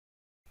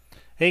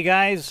Hey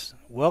guys,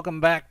 welcome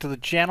back to the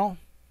channel,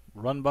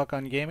 Runbuck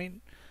on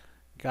Gaming.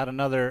 Got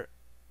another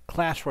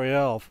Clash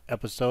Royale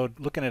episode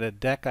looking at a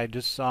deck I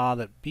just saw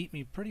that beat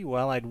me pretty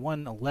well. I'd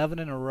won 11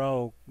 in a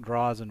row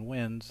draws and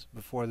wins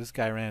before this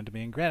guy ran into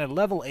me. And granted,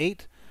 level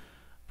 8,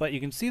 but you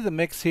can see the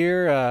mix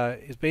here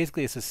is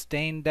basically a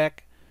sustained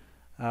deck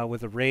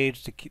with a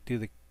rage to do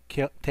the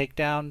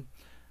takedown.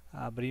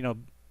 But you know,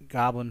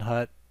 Goblin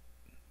Hut,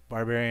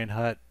 Barbarian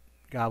Hut,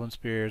 Goblin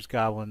Spears,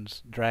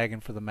 Goblins,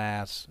 Dragon for the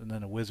mass, and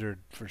then a Wizard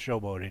for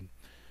showboating,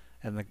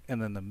 and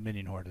then the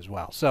Minion Hoard as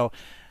well. So,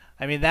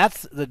 I mean,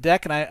 that's the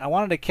deck, and I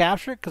wanted to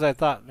capture it because I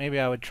thought maybe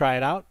I would try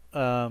it out.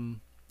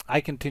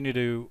 I continue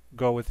to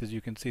go with, as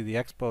you can see, the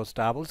Expo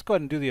style. But let's go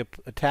ahead and do the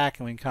attack,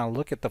 and we can kind of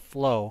look at the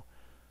flow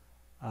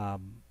for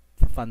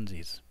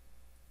funsies.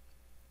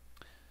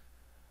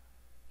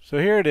 So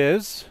here it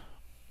is.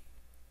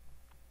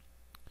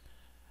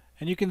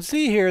 And you can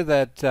see here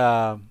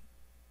that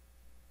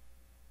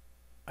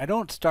I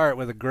don't start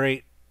with a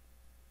great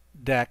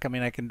deck. I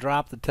mean, I can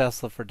drop the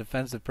Tesla for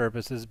defensive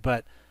purposes,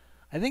 but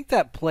I think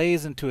that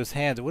plays into his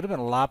hands. It would have been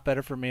a lot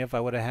better for me if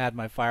I would have had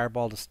my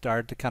Fireball to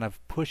start to kind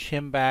of push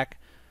him back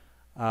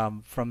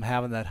from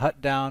having that hut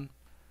down.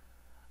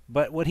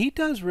 But what he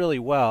does really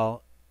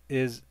well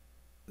is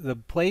the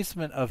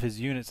placement of his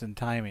units and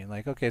timing.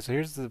 Like, okay, so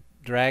here's the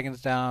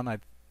dragons down.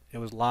 It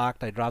was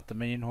locked. I dropped the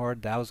Minion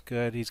Hoard. That was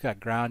good. He's got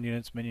ground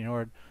units, Minion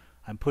Hoard.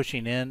 I'm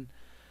pushing in.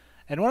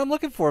 And what I'm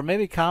looking for,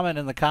 maybe comment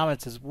in the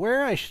comments, is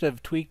where I should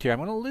have tweaked here. I'm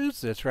going to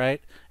lose this,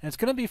 right? And it's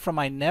going to be from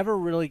I never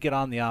really get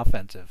on the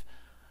offensive.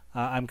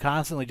 I'm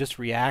constantly just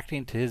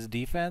reacting to his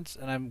defense,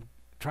 and I'm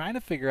trying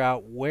to figure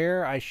out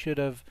where I should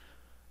have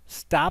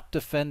stopped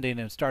defending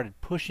and started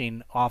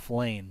pushing off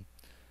lane.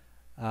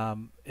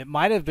 It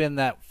might have been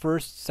that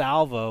first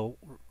salvo,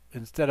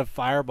 instead of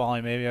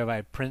fireballing, maybe if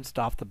I princed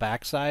off the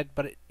backside.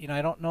 But you know,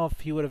 I don't know if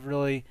he would have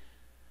really.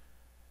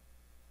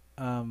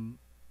 I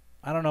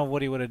don't know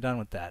what he would have done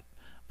with that.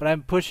 But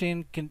I'm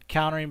pushing,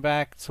 countering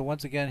back. So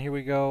once again, here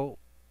we go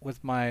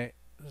with my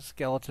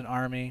skeleton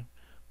army,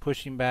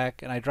 pushing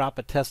back, and I drop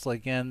a Tesla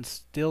again,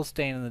 still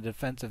staying in the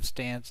defensive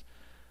stance.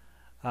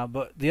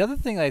 But the other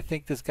thing I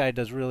think this guy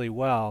does really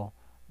well,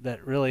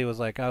 that really was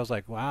like, I was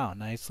like, wow,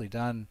 nicely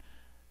done,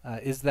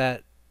 is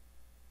that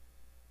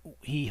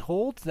he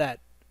holds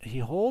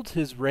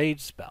his rage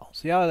spell.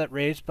 See how that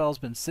rage spell's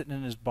been sitting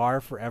in his bar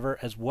forever,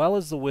 as well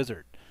as the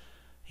wizard.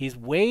 He's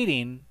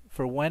waiting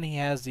for when he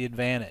has the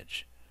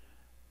advantage.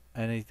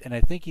 And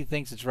I think he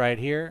thinks it's right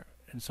here,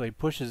 and so he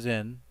pushes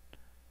in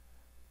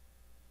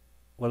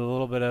with a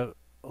little bit of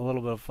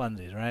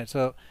funsies, right?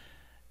 So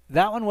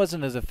that one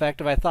wasn't as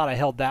effective. I thought I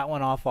held that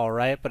one off all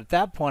right, but at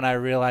that point I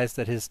realized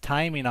that his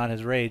timing on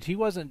his rage, he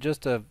wasn't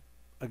just a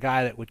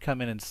guy that would come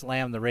in and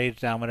slam the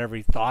rage down whenever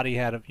he thought he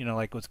had, you know,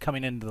 like was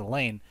coming into the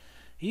lane.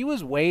 He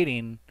was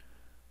waiting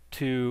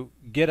to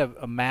get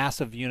a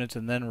mass of units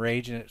and then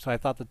raging it. So I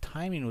thought the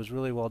timing was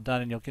really well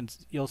done, and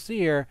you'll see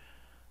here.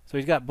 So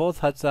he's got both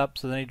huts up,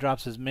 so then he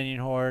drops his Minion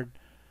Hoard,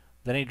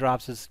 then he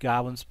drops his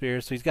Goblin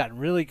Spears, so he's got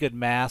really good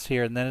mass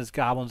here, and then his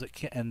Goblins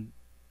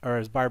or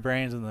his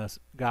Barbarians and the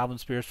Goblin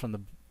Spears from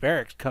the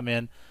barracks come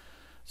in.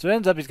 So it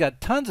ends up he's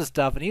got tons of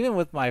stuff, and even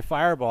with my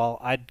Fireball,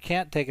 I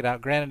can't take it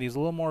out. Granted, he's a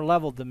little more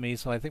leveled than me,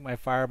 so I think my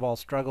Fireball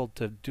struggled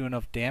to do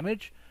enough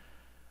damage.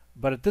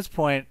 But at this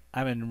point,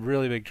 I'm in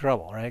really big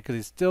trouble, right? Because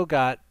he's still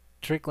got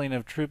trickling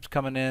of troops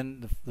coming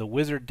in. The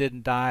wizard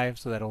didn't die,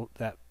 so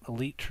that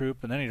elite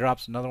troop, and then he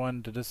drops another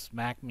one to just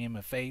smack me in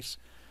my face.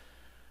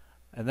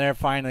 And there,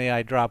 finally,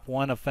 I drop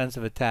one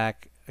offensive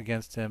attack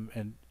against him,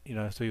 and you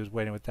know, so he was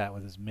waiting with that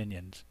with his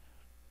minions.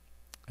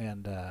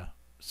 And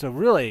so,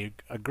 really,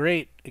 a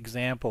great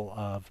example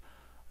of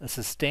a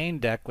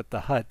sustained deck with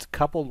the huts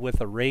coupled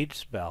with a rage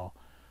spell.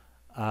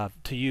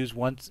 To use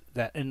once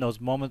that in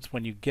those moments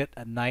when you get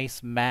a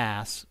nice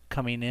mass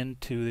coming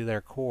into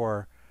their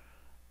core,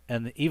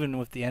 and even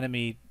with the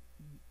enemy,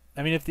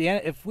 I mean, if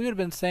we would have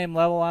been same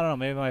level, I don't know,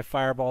 maybe my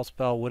Fireball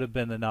spell would have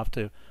been enough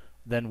to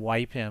then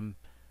wipe him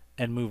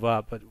and move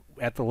up. But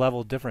at the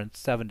level difference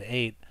 7 to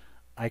 8,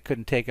 I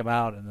couldn't take him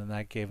out, and then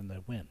that gave him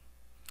the win.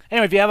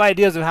 Anyway, if you have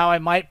ideas of how I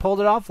might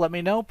pull it off, let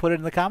me know. Put it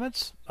in the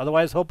comments.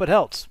 Otherwise, hope it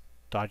helps.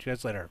 Talk to you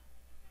guys later.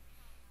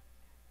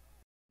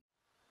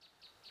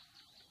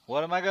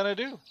 What am I gonna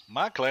do?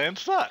 My clan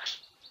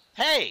sucks.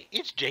 Hey,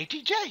 it's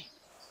JTJ.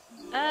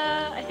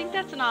 I think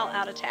that's an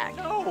all-out attack.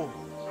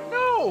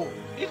 No,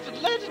 it's the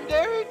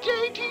legendary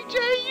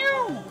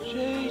JTJU.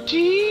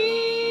 JTJU.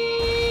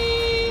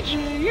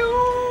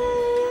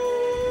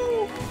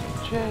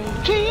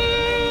 JTJU.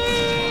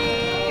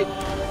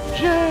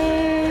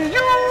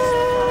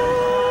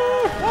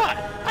 What?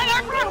 I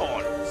like Red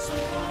Horn.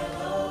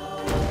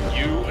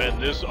 You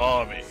and this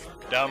army.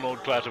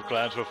 Download Clash of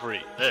Clans for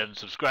free, then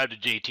subscribe to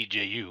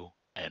JTJU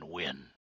and win.